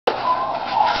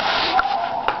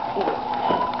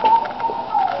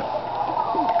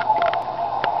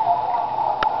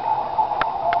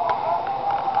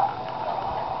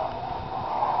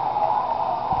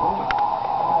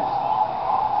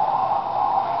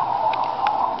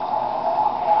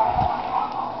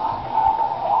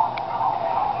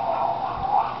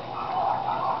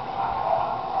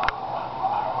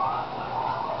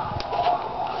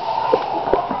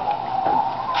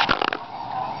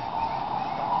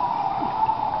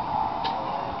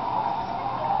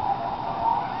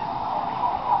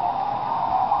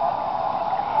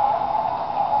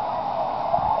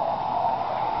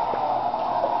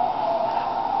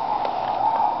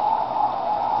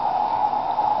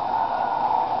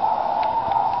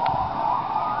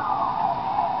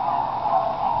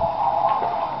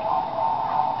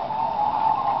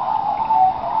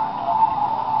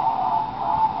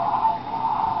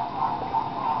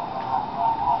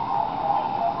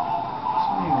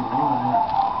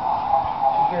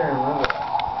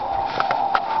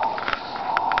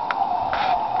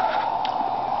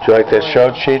Do you like that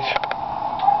show, Cheech?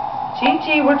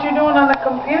 Chi-Chi, what you doing on the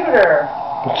computer?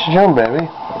 What you doing, baby?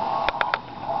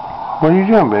 What are you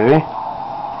doing, baby?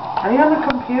 Are you on the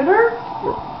computer?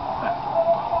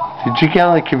 Did you get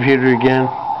on the computer again?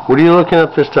 What are you looking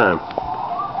up this time?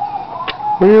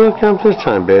 What are you looking up this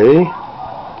time, baby?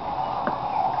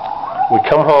 We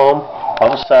come home,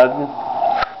 all of a sudden.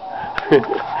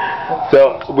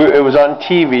 So it was on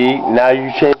TV. Now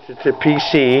you changed it to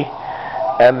PC,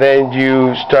 and then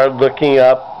you started looking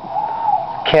up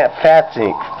the cat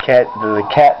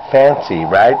fancy,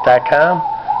 right? .com.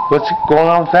 What's going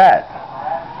on with that?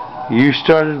 You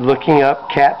started looking up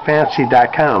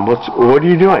catfancy.com. What are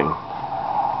you doing?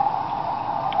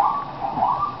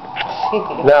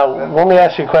 Now, let me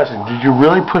ask you a question. Did you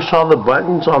really push all the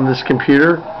buttons on this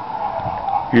computer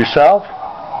yourself?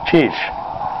 Cheech,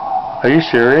 are you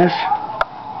serious?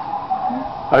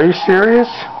 Are you serious?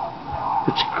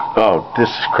 Oh, this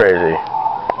is crazy.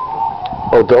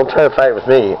 Oh, don't try to fight with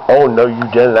me. Oh, no, you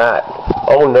did not.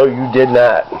 Oh, no, you did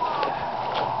not.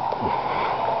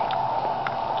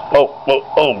 Oh,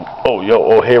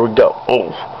 here we go.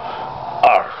 Oh.